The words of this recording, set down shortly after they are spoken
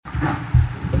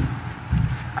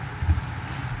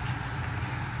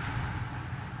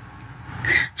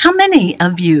How many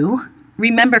of you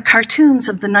remember cartoons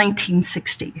of the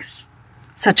 1960s,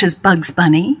 such as Bugs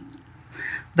Bunny,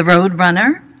 The Road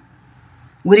Runner,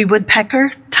 Woody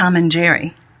Woodpecker, Tom and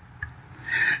Jerry?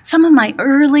 Some of my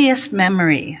earliest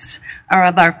memories are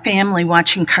of our family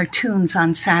watching cartoons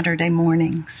on Saturday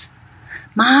mornings.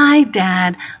 My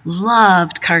dad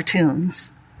loved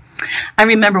cartoons. I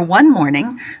remember one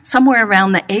morning, somewhere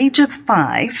around the age of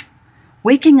 5,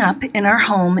 waking up in our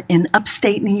home in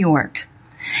upstate New York,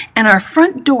 and our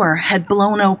front door had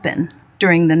blown open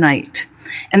during the night,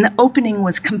 and the opening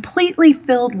was completely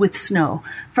filled with snow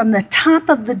from the top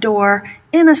of the door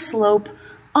in a slope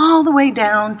all the way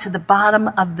down to the bottom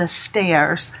of the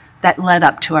stairs that led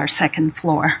up to our second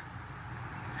floor.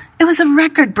 It was a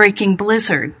record-breaking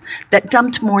blizzard that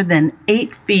dumped more than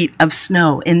 8 feet of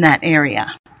snow in that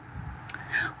area.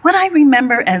 What I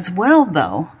remember as well,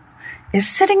 though, is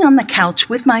sitting on the couch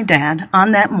with my dad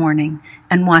on that morning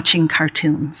and watching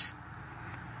cartoons.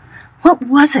 What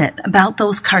was it about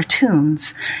those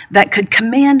cartoons that could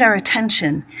command our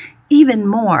attention even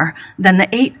more than the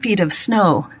 8 feet of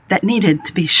snow that needed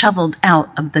to be shoveled out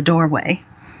of the doorway?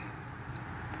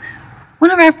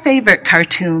 One of our favorite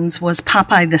cartoons was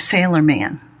Popeye the Sailor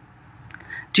Man.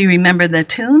 Do you remember the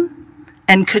tune?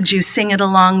 And could you sing it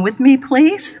along with me,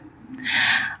 please?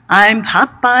 I'm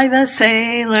Popeye the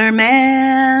Sailor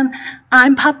Man.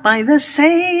 I'm Popeye the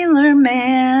Sailor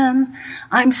Man.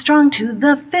 I'm strong to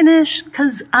the finish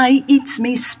 'cause I eats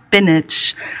me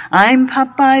spinach. I'm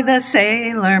Popeye the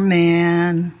Sailor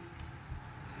Man.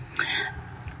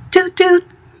 Toot toot.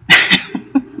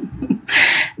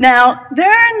 Now,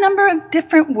 there are a number of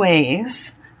different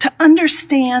ways to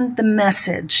understand the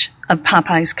message of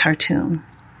Popeye's cartoon.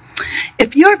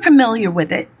 If you're familiar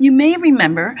with it, you may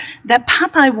remember that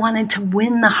Popeye wanted to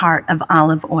win the heart of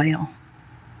Olive Oyl.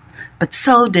 But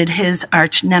so did his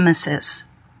arch nemesis,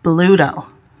 Bluto.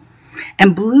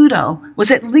 And Bluto was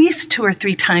at least 2 or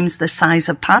 3 times the size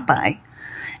of Popeye,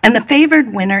 and the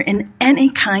favored winner in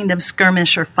any kind of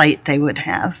skirmish or fight they would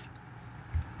have.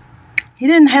 He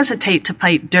didn't hesitate to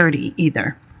fight dirty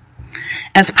either.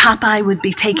 As Popeye would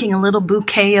be taking a little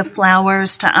bouquet of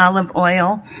flowers to Olive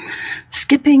Oyl,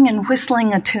 skipping and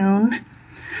whistling a tune,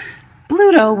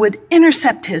 Bluto would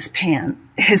intercept his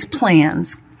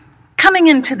plans, coming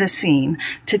into the scene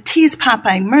to tease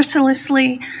Popeye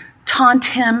mercilessly, taunt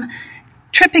him,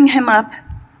 tripping him up,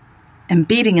 and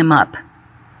beating him up,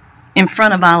 in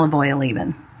front of Olive Oyl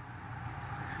even.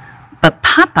 But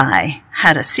Popeye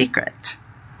had a secret,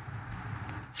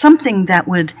 something that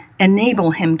would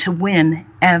enable him to win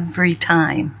every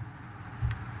time.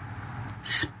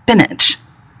 Spinach,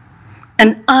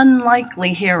 an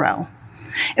unlikely hero.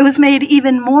 It was made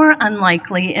even more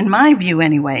unlikely, in my view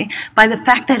anyway, by the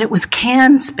fact that it was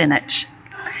canned spinach.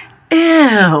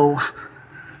 Ew!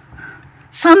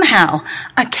 Somehow,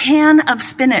 a can of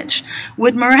spinach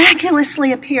would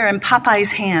miraculously appear in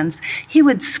Popeye's hands. He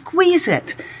would squeeze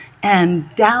it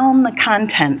and down the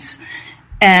contents,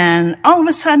 and all of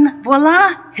a sudden,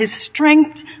 voila, his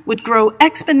strength would grow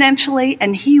exponentially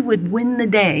and he would win the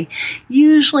day,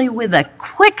 usually with a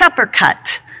quick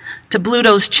uppercut to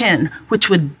Bluto's chin, which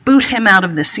would boot him out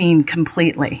of the scene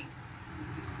completely.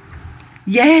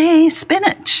 Yay,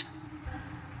 spinach!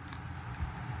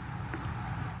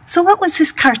 So what was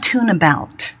this cartoon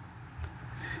about?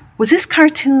 Was this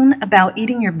cartoon about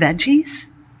eating your veggies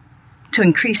to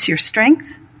increase your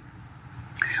strength?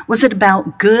 Was it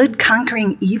about good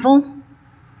conquering evil?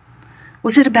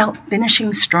 Was it about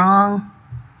finishing strong?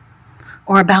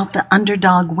 Or about the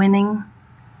underdog winning?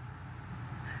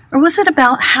 Or was it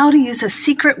about how to use a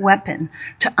secret weapon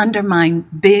to undermine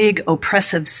big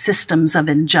oppressive systems of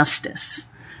injustice,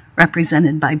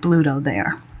 represented by Bluto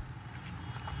there?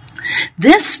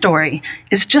 This story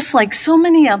is just like so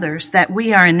many others that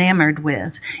we are enamored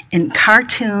with in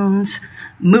cartoons,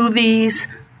 movies,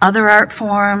 other art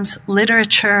forms,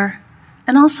 literature,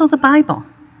 and also the Bible.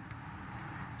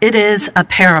 It is a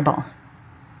parable.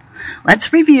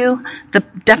 Let's review the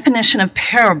definition of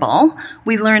parable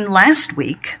we learned last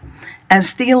week,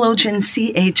 as theologian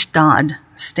C.H. Dodd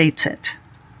states it.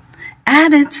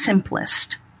 At its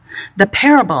simplest, the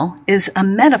parable is a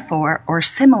metaphor or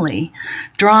simile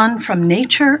drawn from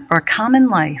nature or common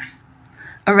life,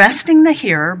 arresting the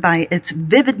hearer by its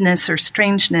vividness or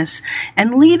strangeness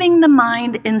and leaving the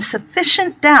mind in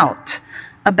sufficient doubt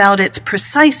about its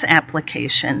precise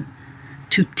application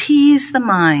to tease the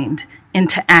mind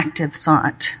into active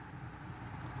thought.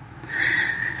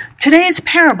 Today's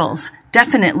parables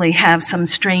definitely have some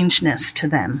strangeness to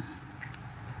them.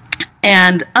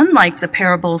 And unlike the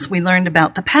parables we learned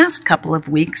about the past couple of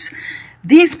weeks,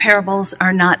 these parables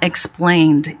are not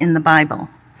explained in the Bible.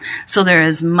 So there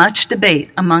is much debate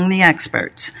among the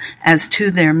experts as to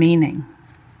their meaning.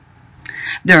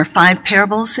 There are 5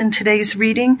 parables in today's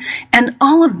reading, and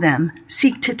all of them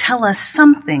seek to tell us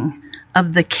something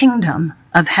of the kingdom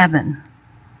of heaven.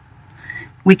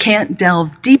 We can't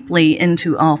delve deeply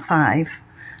into all 5,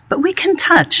 but we can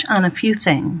touch on a few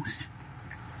things.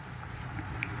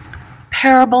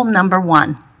 Parable number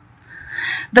 1.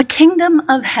 The kingdom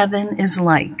of heaven is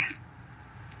like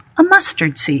a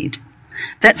mustard seed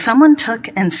that someone took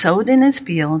and sowed in his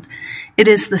field. It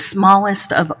is the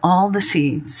smallest of all the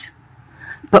seeds.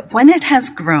 But when it has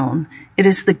grown, it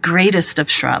is the greatest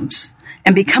of shrubs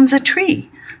and becomes a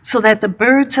tree, so that the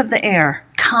birds of the air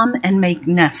come and make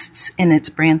nests in its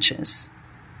branches.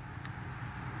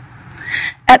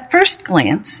 At first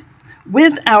glance,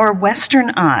 with our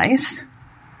Western eyes,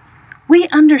 we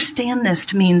understand this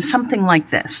to mean something like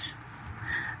this.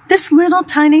 This little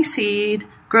tiny seed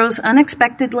grows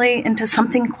unexpectedly into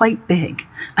something quite big,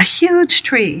 a huge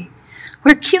tree,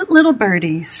 where cute little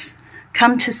birdies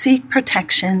come to seek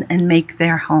protection and make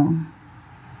their home.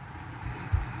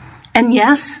 And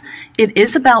yes, it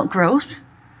is about growth,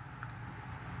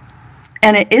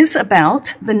 and it is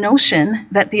about the notion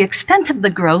that the extent of the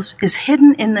growth is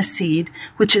hidden in the seed,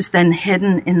 which is then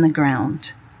hidden in the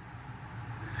ground.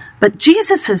 But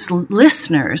Jesus'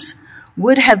 listeners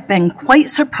would have been quite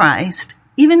surprised,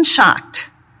 even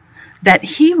shocked, that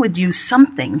he would use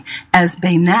something as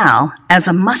banal as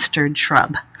a mustard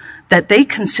shrub that they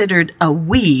considered a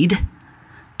weed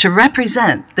to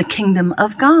represent the kingdom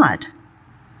of God.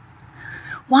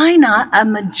 Why not a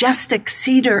majestic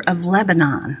cedar of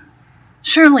Lebanon?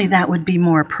 Surely that would be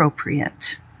more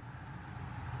appropriate.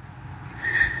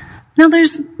 Now,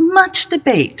 there's much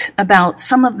debate about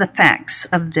some of the facts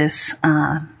of this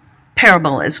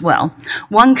parable as well.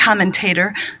 One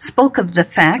commentator spoke of the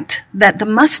fact that the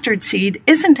mustard seed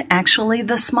isn't actually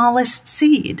the smallest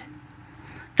seed.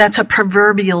 That's a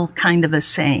proverbial kind of a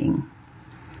saying.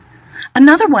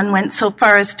 Another one went so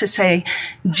far as to say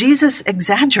Jesus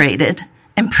exaggerated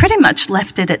and pretty much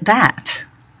left it at that.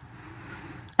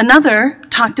 Another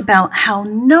talked about how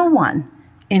no one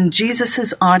in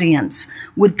Jesus' audience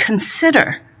would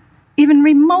consider even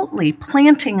remotely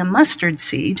planting a mustard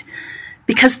seed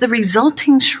because the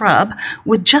resulting shrub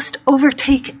would just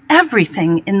overtake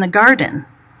everything in the garden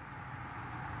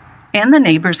and the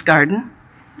neighbor's garden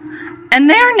and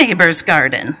their neighbor's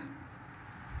garden.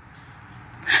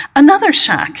 Another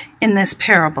shock in this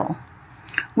parable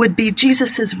would be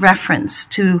Jesus' reference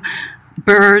to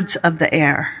birds of the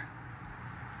air.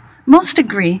 Most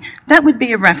agree that would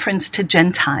be a reference to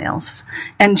Gentiles,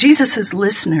 and Jesus'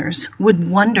 listeners would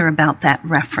wonder about that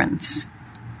reference.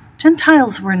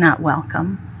 Gentiles were not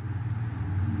welcome,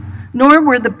 nor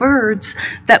were the birds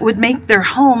that would make their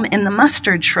home in the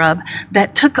mustard shrub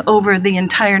that took over the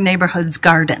entire neighborhood's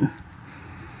garden.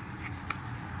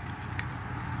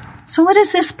 So what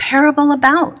is this parable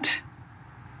about?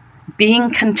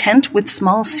 Being content with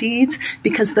small seeds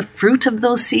because the fruit of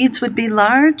those seeds would be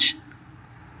large?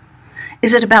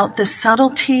 Is it about the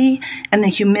subtlety and the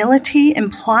humility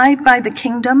implied by the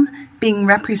kingdom being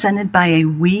represented by a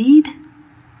weed?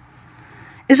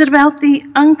 Is it about the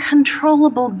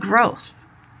uncontrollable growth?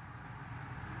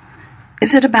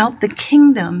 Is it about the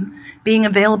kingdom being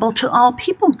available to all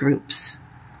people groups?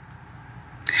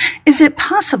 Is it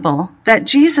possible that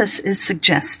Jesus is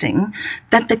suggesting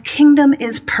that the kingdom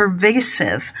is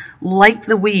pervasive like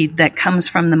the weed that comes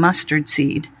from the mustard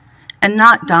seed and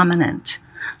not dominant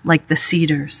like the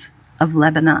cedars of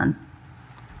Lebanon?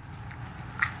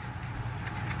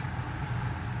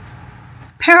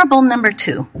 Parable number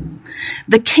 2.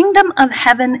 The kingdom of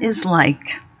heaven is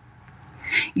like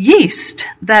yeast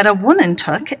that a woman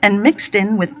took and mixed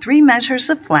in with 3 measures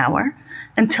of flour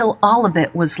until all of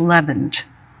it was leavened.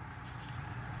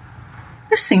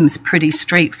 This seems pretty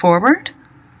straightforward.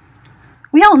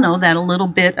 We all know that a little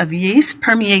bit of yeast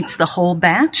permeates the whole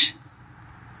batch.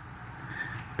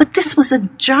 But this was a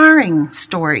jarring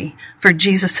story for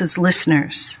Jesus'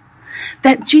 listeners.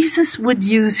 That Jesus would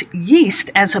use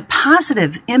yeast as a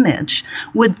positive image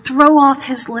would throw off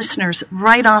his listeners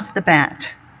right off the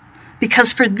bat.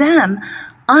 Because for them,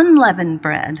 unleavened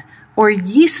bread or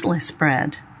yeastless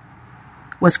bread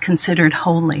was considered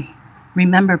holy.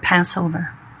 Remember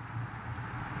Passover.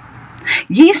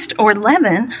 Yeast or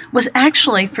leaven was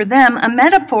actually for them a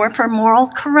metaphor for moral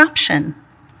corruption.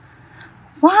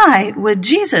 Why would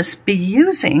Jesus be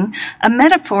using a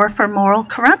metaphor for moral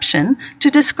corruption to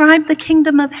describe the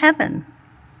kingdom of heaven?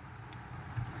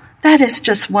 That is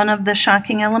just one of the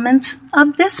shocking elements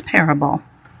of this parable.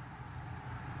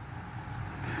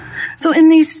 So in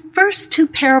these first two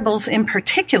parables in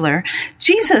particular,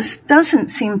 Jesus doesn't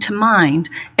seem to mind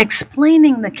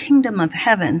explaining the kingdom of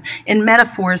heaven in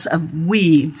metaphors of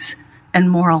weeds and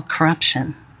moral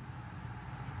corruption.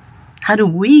 How do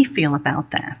we feel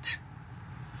about that?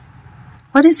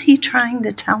 What is he trying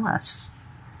to tell us?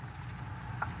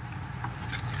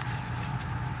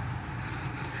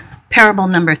 Parable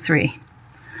number 3.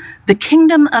 The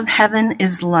kingdom of heaven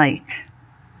is like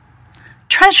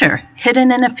treasure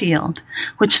hidden in a field,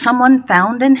 which someone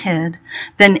found and hid.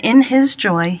 Then in his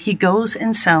joy he goes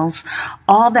and sells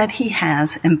all that he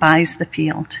has and buys the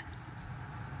field.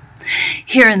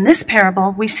 Here in this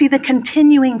parable, we see the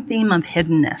continuing theme of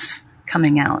hiddenness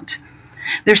coming out.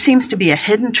 There seems to be a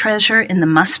hidden treasure in the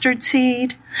mustard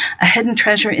seed, a hidden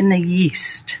treasure in the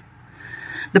yeast.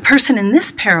 The person in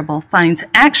this parable finds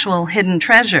actual hidden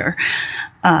treasure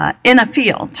in a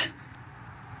field.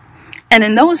 And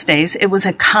in those days, it was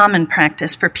a common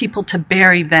practice for people to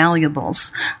bury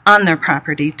valuables on their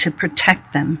property to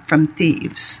protect them from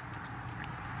thieves.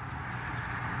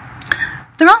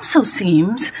 There also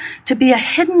seems to be a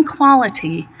hidden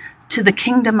quality to the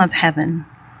kingdom of heaven.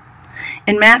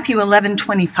 In Matthew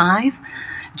 11:25,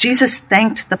 Jesus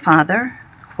thanked the Father,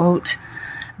 quote,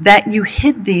 that you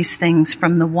hid these things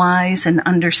from the wise and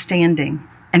understanding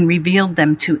and revealed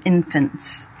them to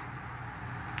infants.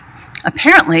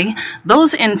 Apparently,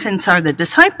 those infants are the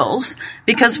disciples,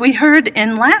 because we heard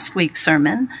in last week's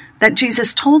sermon that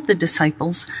Jesus told the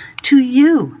disciples, to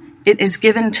you it is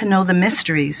given to know the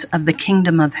mysteries of the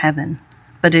kingdom of heaven,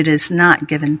 but it is not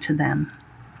given to them.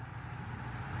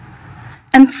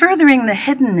 And furthering the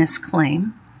hiddenness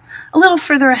claim, a little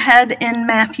further ahead in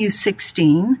Matthew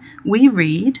 16, we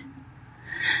read,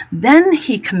 then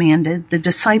he commanded the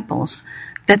disciples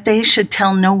that they should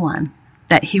tell no one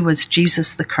that he was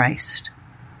Jesus the Christ.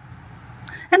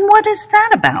 And what is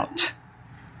that about?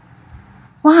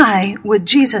 Why would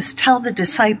Jesus tell the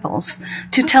disciples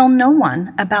to tell no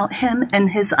one about him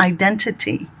and his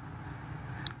identity?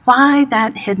 Why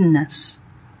that hiddenness?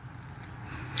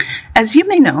 As you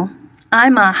may know,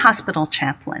 I'm a hospital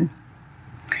chaplain,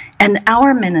 and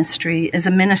our ministry is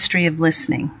a ministry of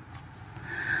listening.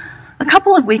 A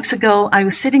couple of weeks ago, I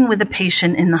was sitting with a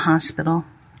patient in the hospital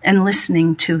and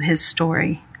listening to his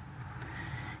story.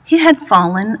 He had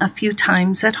fallen a few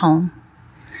times at home,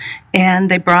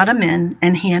 and they brought him in,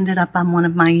 and he ended up on one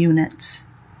of my units.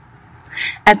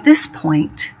 At this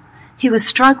point, he was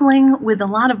struggling with a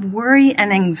lot of worry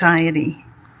and anxiety.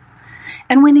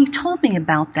 And when he told me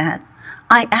about that,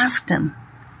 I asked him,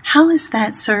 how is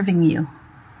that serving you?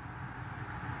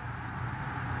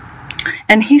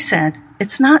 And he said,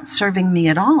 it's not serving me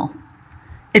at all.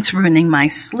 It's ruining my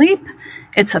sleep.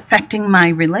 It's affecting my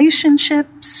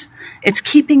relationships. It's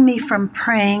keeping me from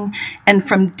praying and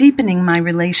from deepening my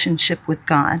relationship with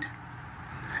God.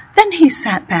 Then he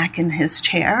sat back in his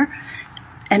chair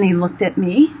and he looked at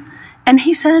me and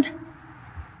he said,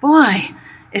 boy,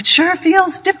 it sure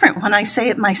feels different when I say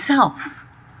it myself.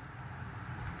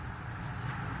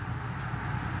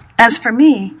 As for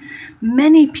me,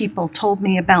 many people told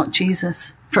me about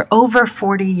Jesus for over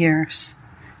 40 years.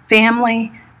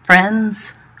 Family,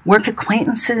 friends, work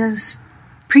acquaintances,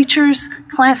 preachers,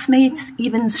 classmates,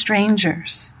 even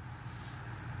strangers.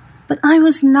 But I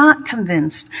was not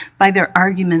convinced by their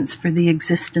arguments for the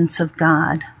existence of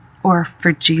God or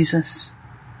for Jesus,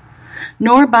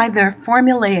 nor by their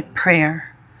formulaic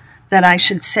prayer that I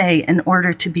should say in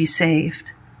order to be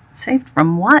saved. Saved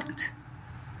from what?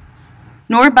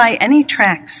 Nor by any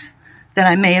tracts that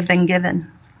I may have been given.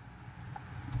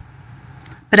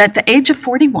 But at the age of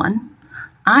 41,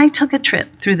 I took a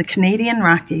trip through the Canadian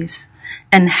Rockies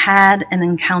and had an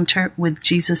encounter with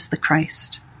Jesus the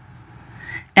Christ.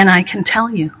 And I can tell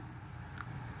you,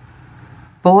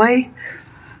 boy,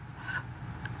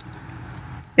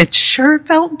 it sure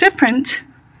felt different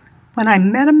when I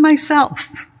met him myself,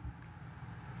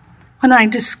 when I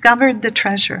discovered the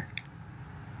treasure.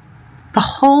 The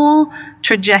whole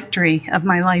trajectory of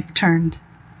my life turned.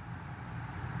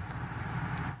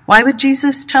 Why would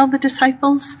Jesus tell the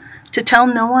disciples to tell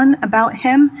no one about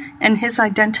him and his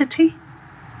identity?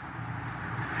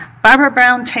 Barbara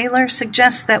Brown Taylor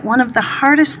suggests that one of the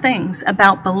hardest things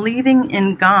about believing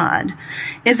in God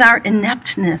is our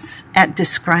ineptness at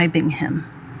describing him.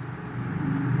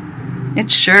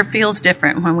 It sure feels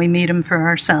different when we meet him for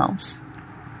ourselves.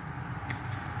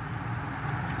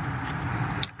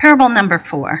 Parable number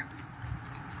 4.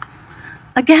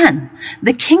 Again,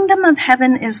 the kingdom of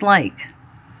heaven is like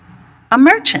a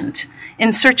merchant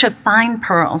in search of fine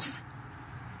pearls.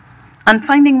 On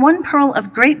finding one pearl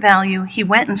of great value, he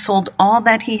went and sold all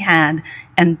that he had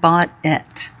and bought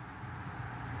it.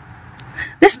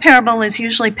 This parable is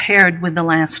usually paired with the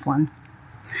last one,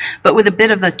 but with a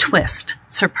bit of a twist.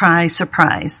 Surprise,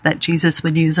 surprise, that Jesus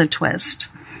would use a twist.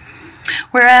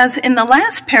 Whereas in the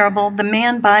last parable, the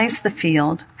man buys the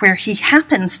field where he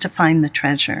happens to find the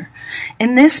treasure.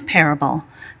 In this parable,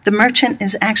 the merchant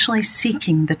is actually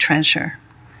seeking the treasure.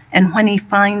 And when he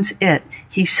finds it,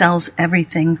 he sells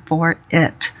everything for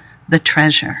it, the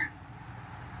treasure.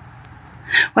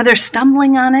 Whether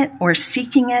stumbling on it or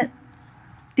seeking it,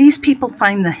 these people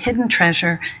find the hidden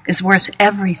treasure is worth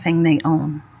everything they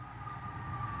own.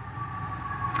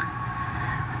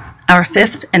 Our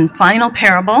fifth and final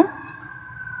parable.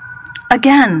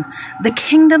 Again, the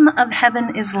kingdom of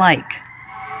heaven is like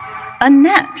a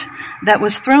net that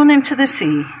was thrown into the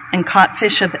sea and caught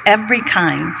fish of every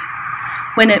kind.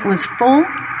 When it was full,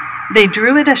 they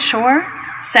drew it ashore,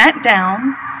 sat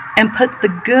down, and put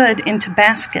the good into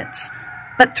baskets,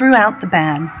 but threw out the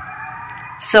bad.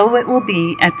 So it will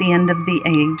be at the end of the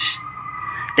age.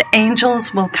 The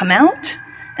angels will come out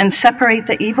and separate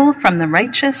the evil from the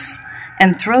righteous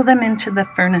and throw them into the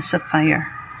furnace of fire,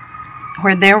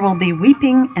 where there will be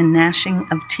weeping and gnashing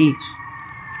of teeth.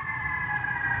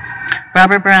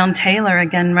 Robert Brown Taylor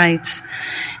again writes,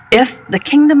 if the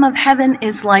kingdom of heaven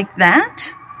is like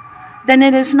that, then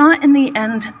it is not in the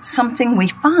end something we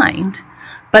find,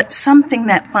 but something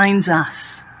that finds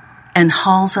us and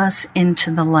hauls us into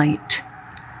the light.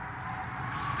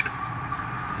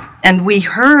 And we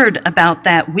heard about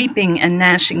that weeping and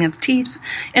gnashing of teeth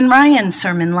in Ryan's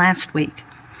sermon last week.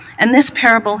 And this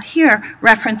parable here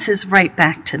references right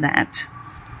back to that.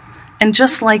 And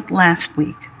just like last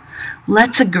week,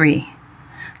 let's agree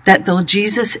that though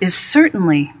Jesus is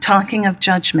certainly talking of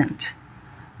judgment,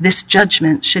 this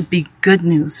judgment should be good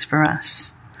news for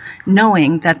us,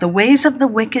 knowing that the ways of the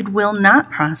wicked will not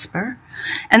prosper,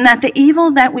 and that the evil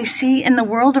that we see in the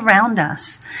world around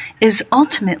us is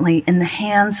ultimately in the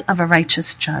hands of a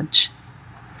righteous judge,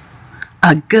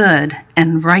 a good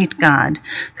and right God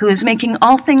who is making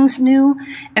all things new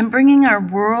and bringing our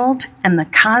world and the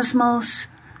cosmos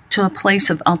to a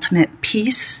place of ultimate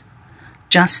peace,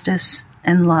 justice,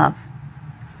 and love.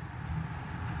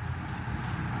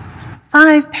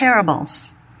 5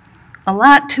 parables, a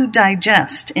lot to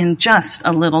digest in just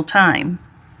a little time.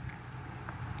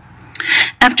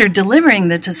 After delivering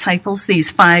the disciples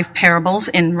these 5 parables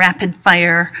in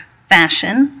rapid-fire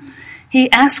fashion,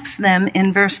 he asks them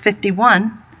in verse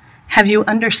 51, "Have you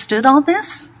understood all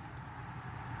this?"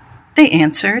 They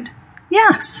answered,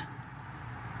 "Yes."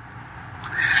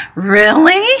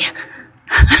 Really?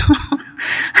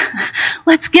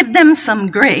 Let's give them some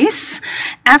grace.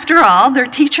 After all, their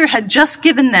teacher had just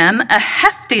given them a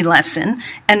hefty lesson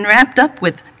and wrapped up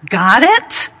with, "Got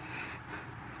it?"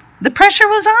 The pressure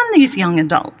was on these young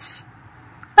adults.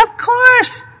 Of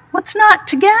course, what's not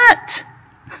to get?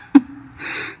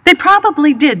 They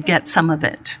probably did get some of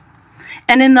it.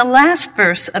 And in the last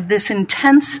verse of this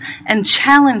intense and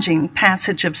challenging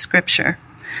passage of Scripture,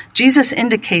 Jesus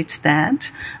indicates that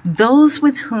those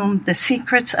with whom the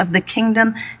secrets of the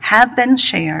kingdom have been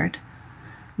shared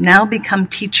now become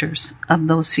teachers of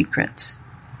those secrets.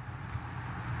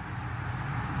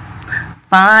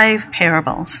 5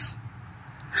 parables.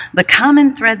 The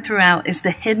common thread throughout is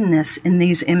the hiddenness in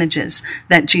these images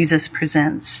that Jesus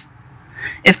presents.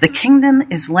 If the kingdom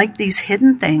is like these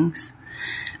hidden things,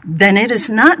 then it is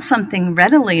not something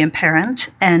readily apparent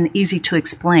and easy to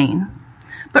explain,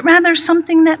 but rather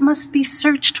something that must be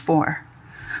searched for,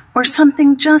 or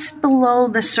something just below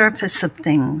the surface of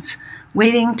things,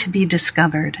 waiting to be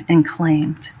discovered and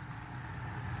claimed.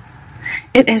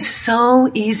 It is so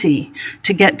easy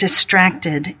to get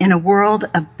distracted in a world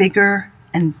of bigger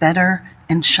and better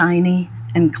and shiny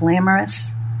and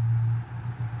glamorous.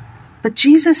 But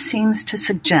Jesus seems to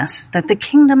suggest that the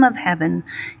kingdom of heaven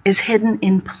is hidden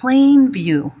in plain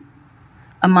view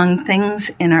among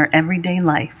things in our everyday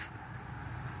life.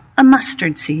 A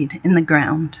mustard seed in the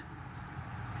ground,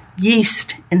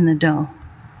 yeast in the dough,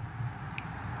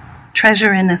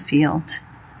 treasure in a field,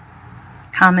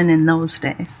 common in those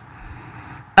days,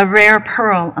 a rare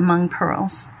pearl among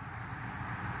pearls.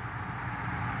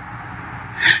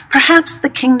 Perhaps the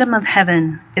kingdom of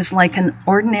heaven is like an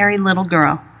ordinary little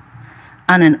girl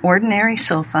on an ordinary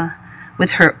sofa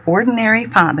with her ordinary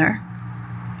father,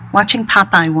 watching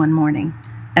Popeye one morning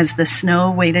as the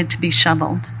snow waited to be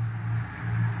shoveled.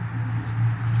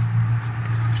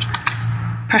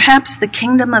 Perhaps the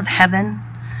kingdom of heaven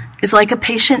is like a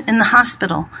patient in the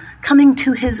hospital coming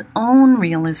to his own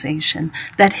realization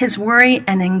that his worry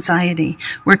and anxiety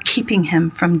were keeping him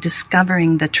from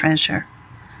discovering the treasure,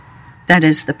 that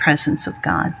is the presence of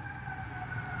God.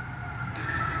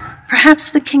 Perhaps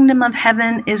the kingdom of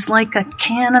heaven is like a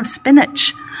can of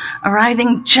spinach,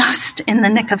 arriving just in the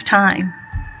nick of time.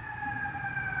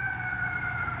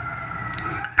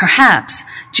 Perhaps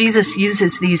Jesus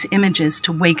uses these images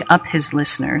to wake up his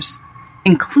listeners,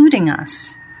 including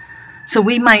us, so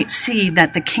we might see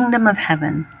that the kingdom of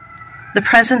heaven, the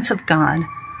presence of God,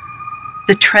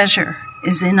 the treasure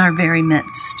is in our very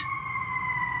midst.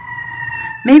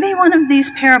 Maybe one of these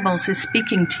parables is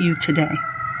speaking to you today.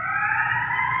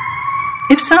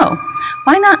 If so,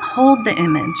 why not hold the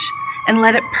image and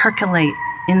let it percolate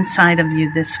inside of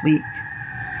you this week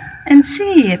and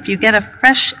see if you get a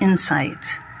fresh insight,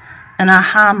 an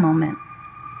aha moment,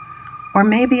 or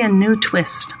maybe a new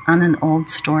twist on an old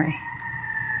story.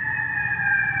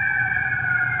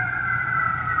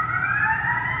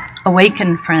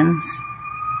 Awaken, friends.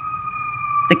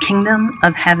 The kingdom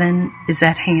of heaven is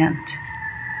at hand.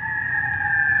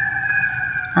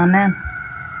 Amen.